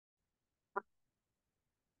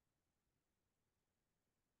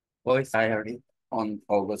Boys diary on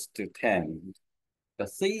August 10th. The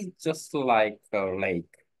sea just like a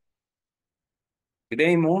lake.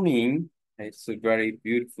 Today morning, it's a very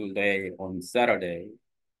beautiful day on Saturday.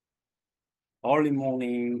 Early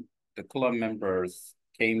morning, the club members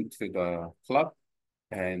came to the club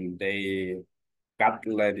and they got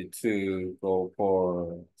ready to go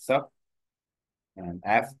for sup. And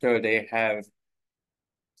after they have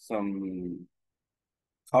some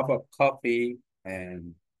cup of coffee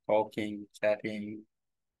and talking, chatting,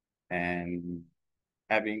 and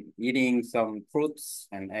having eating some fruits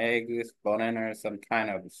and eggs, bananas, some kind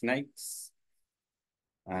of snakes,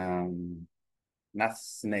 um, not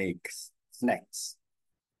snakes, snacks.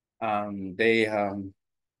 They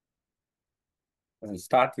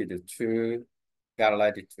started to got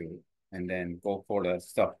ready to, and then go for the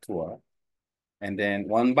stop tour, and then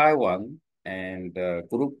one by one, and the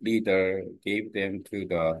group leader gave them to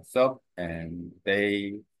the sub, and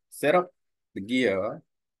they set up the gear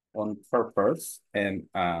on purpose and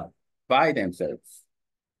by themselves.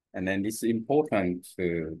 And then it's important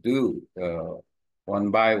to do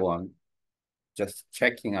one by one, just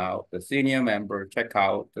checking out the senior member, check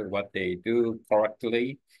out what they do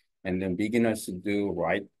correctly, and then beginners do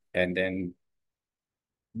right, and then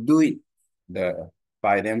do it the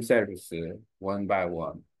by themselves one by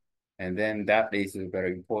one. And then that is a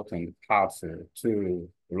very important part to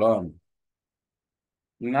learn.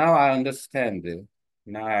 Now I understand.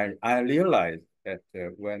 Now I realize that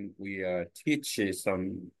when we teach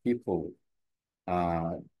some people,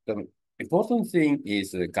 the important thing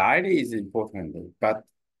is guide is important, but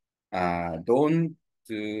don't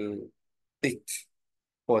do it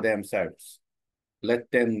for themselves.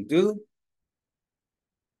 Let them do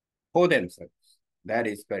for themselves. That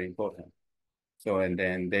is very important. So and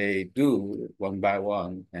then they do one by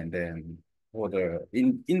one, and then order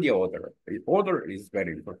in the order. The order is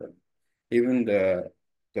very important. Even the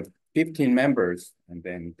 15 members, and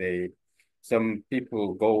then they some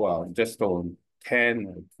people go just on 10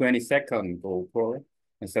 or 20 second go for,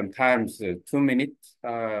 and sometimes 2 minutes,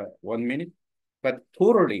 1 minute, but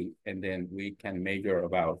totally, and then we can measure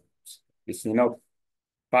about it's enough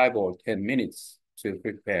 5 or 10 minutes to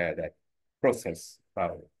prepare that process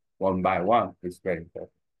one by one is very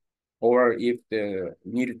important. Or if the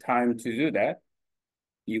need time to do that,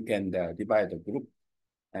 you can divide the group.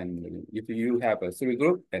 And if you have a three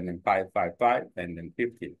group, and then five, five, five, and then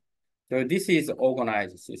 15. So this is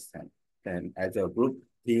organized system. And as a group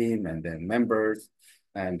team and then members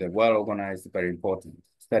and the well organized very important.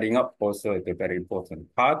 Setting up also the very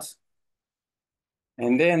important part.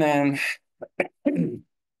 And then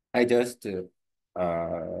I just took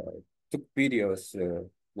videos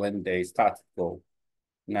when they start to go.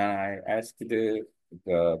 Now I asked the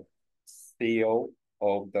CEO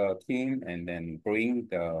of the team and then bring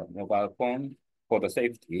the mobile phone for the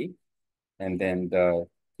safety. And then the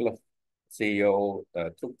club CEO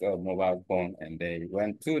took the mobile phone and they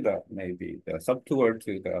went to the maybe the sub tour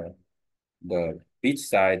to the beach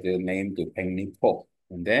side named Pengnipo.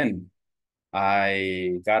 And then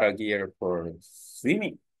I got a gear for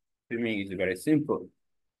swimming. Swimming is very simple.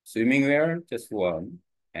 Swimming wear, just one,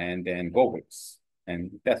 and then goggles.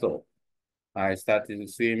 And that's all. I started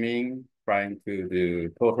swimming, trying to do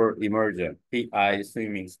total immersion, TI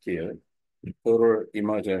swimming skill. Total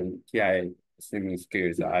immersion, TI swimming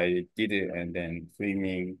skills. I did it and then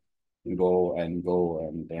swimming, go, and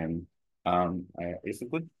then it's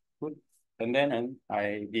good, good. And then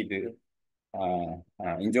I did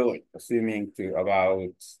enjoy swimming to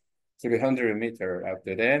about 300 meter.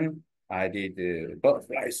 After then, I did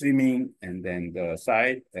butterfly swimming and then the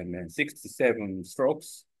side and then 67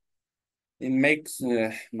 strokes. It makes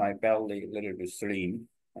my belly a little bit slim,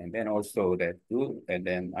 and then also that good. And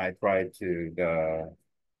then I try to the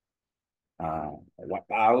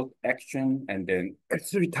wipe out action, and then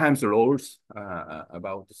three times rolls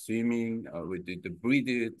about the swimming. We did the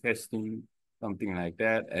breathe testing, something like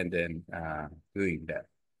that, and then doing that.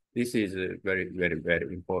 This is a very, very,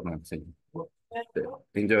 very important thing.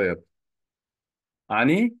 Enjoy.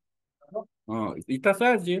 아니, 이따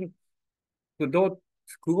써야지. 너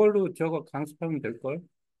그걸로 저거 강습하면 될걸?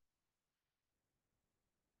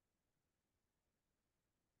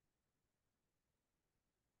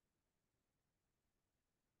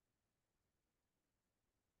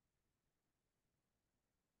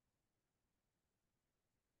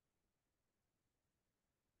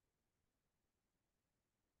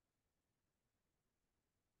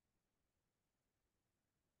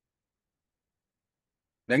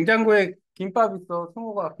 냉장고에 김밥 있어.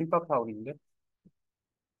 승우가 김밥 하고 있는데.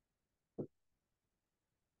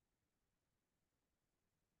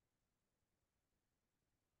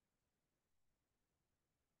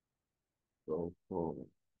 go for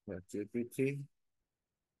ChatGPT.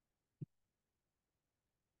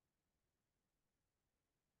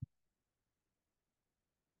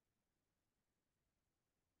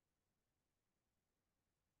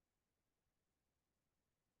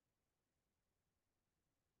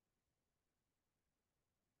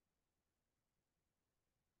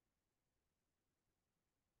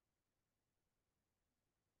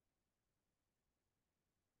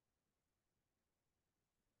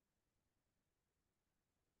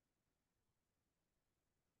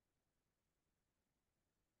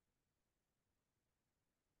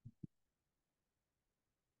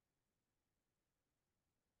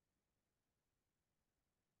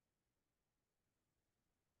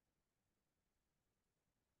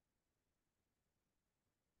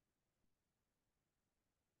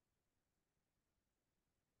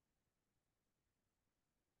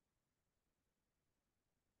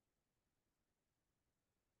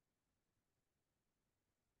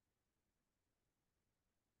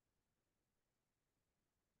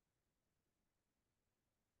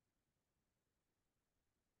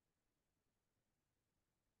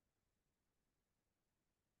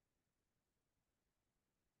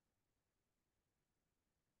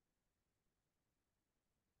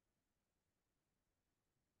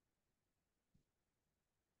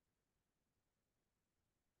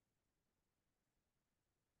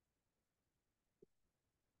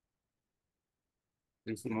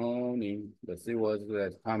 This morning, the sea was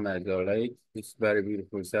as calm as a lake. It's very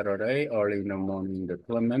beautiful Saturday. Early in the morning, the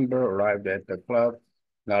club member arrived at the club,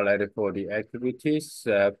 got ready for the activities.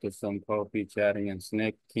 After some coffee, chatting, and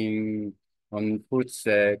snacking on fruit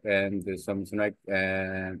sack and some snack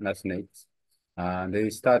and not snakes. They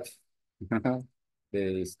start.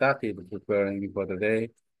 They started preparing for the day.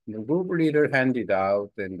 The group leader handed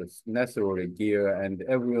out and the necessary gear, and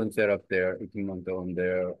everyone set up their equipment on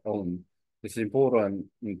their own. It's important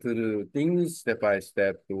to do things step by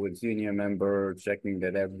step with senior member, checking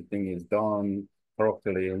that everything is done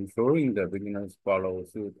correctly, ensuring the beginners follow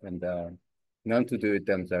suit and learn to do it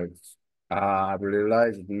themselves. I've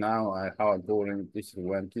realized now how important this is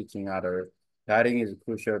when teaching others. Guiding is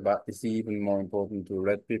crucial, but it's even more important to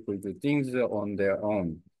let people do things on their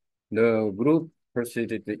own. The group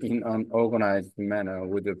proceeded in an organized manner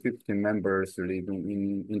with the 15 members leaving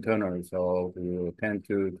in internals of 10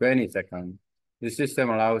 to 20 seconds. The system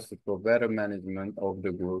allows for better management of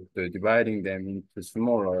the group, dividing them into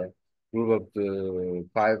smaller group of the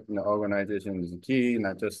five organization is key,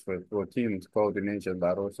 not just for teams coordination,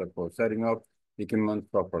 but also for setting up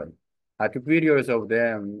equipment properly. I took videos of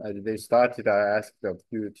them as they started. I asked a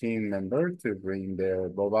few team members to bring their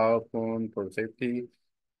mobile phone for safety,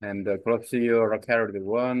 and the club CEO carried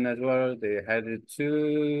one as well. They headed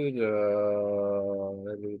to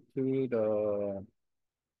the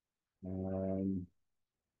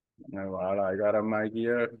well, I got on my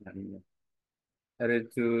gear and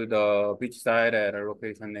headed to the beach side at a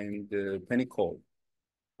location named Pinnacle.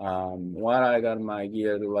 While I got my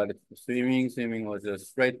gear to what swimming was just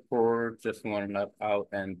straightforward, just one lap out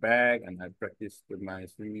and back, and I practiced with my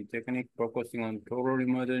swimming technique, focusing on total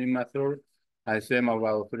immersion method. I swam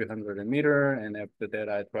about 300 meter, and after that,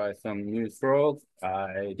 I tried some new strokes.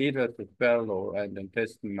 I did a fellow and then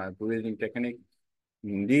tested my breathing technique.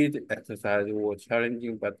 Indeed, exercise was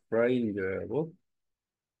challenging but very enjoyable.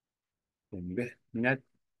 Không biết nhất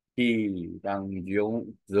khi đang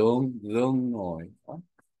dưỡng ngồi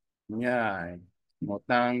nhai một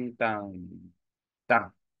tăng tăng tăng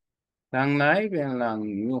tăng nấy bên là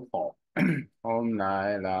như hộ. Hôm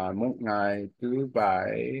nay là một ngày thứ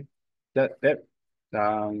bảy rất đẹp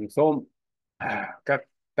đang sống các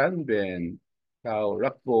tán biển cầu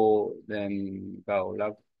lắc bộ đèn cầu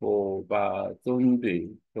lắc bộ và chuẩn bị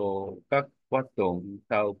cho các hoạt động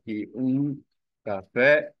sau khi uống cà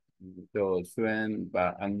phê rồi xuyên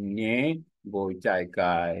và ăn nhé bồi chạy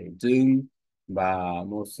cài trứng và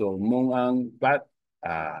một số món ăn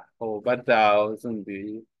hồ bắt đầu chuẩn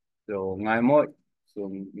bị rồi ngày mỗi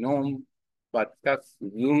dùng nôm bắt các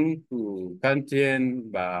dụng cụ cần thiết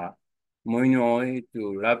và mỗi người từ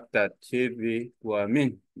lắp đặt thiết bị của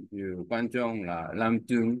mình. Điều quan trọng là làm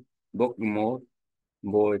từng bước một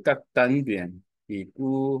với các thành viên thì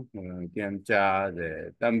cứ kiểm tra để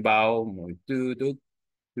đảm bảo mọi thứ được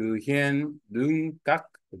thực hiện đúng các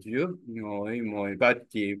giúp người mỗi bác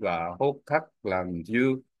sĩ và hỗ khác làm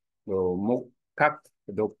dư rồi một cách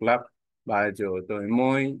độc lập. Bây giờ tôi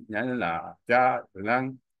mới nhận là cha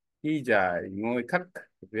lăng khi dạy người khác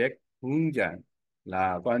việc hướng dẫn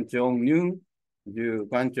là quan trọng, nhưng điều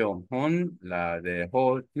quan trọng hơn là để họ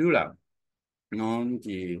tự làm. Non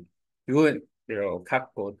chỉ chuyện đều khắc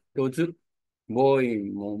có tổ chức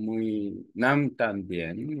bôi một mươi năm tàn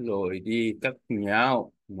biển rồi đi cắt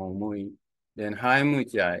nhau một mươi đến 20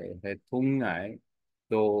 chạy hệ thống này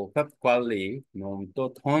tổ cấp quản lý nông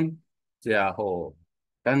tốt hơn gia hồ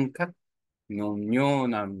căn khắc nông nhô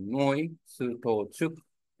nằm nuôi sự tổ chức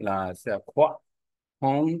là sẽ khoa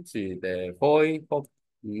không chỉ để phối hợp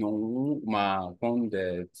nông mà còn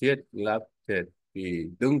để thiết lập thiết bị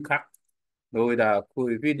đứng khắc tôi đã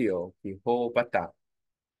quay video thì hô bắt đầu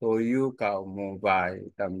tôi yêu cầu một vài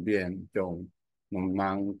tấm biển chồng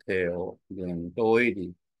mang theo biển tôi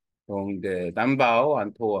đi còn để đảm bảo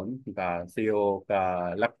an toàn và siêu cả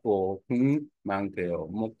lắp bộ cũng mang theo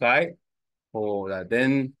một cái hồ là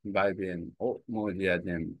tên bãi biển ô một địa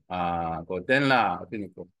điểm có tên là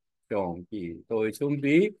Pinico chồng thì tôi chuẩn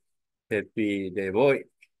bị thiết bị để bơi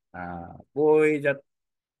bơi rất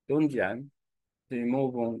đơn giản thì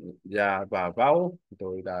mô vùng và vào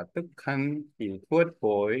tôi đã thực hành kỹ thuật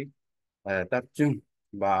bơi tập trung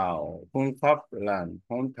vào phương pháp làm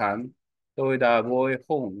phong thánh tôi đã bơi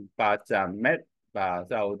khoảng 300 mét và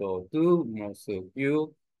sau đó từ một sự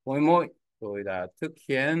yêu mỗi mỗi tôi đã thực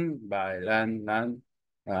hiện bài lần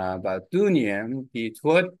và tư niệm kỹ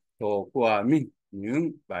thuật của mình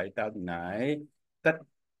những bài tập này tất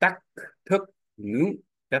tắc thức những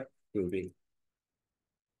rất thú vị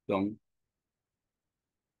đúng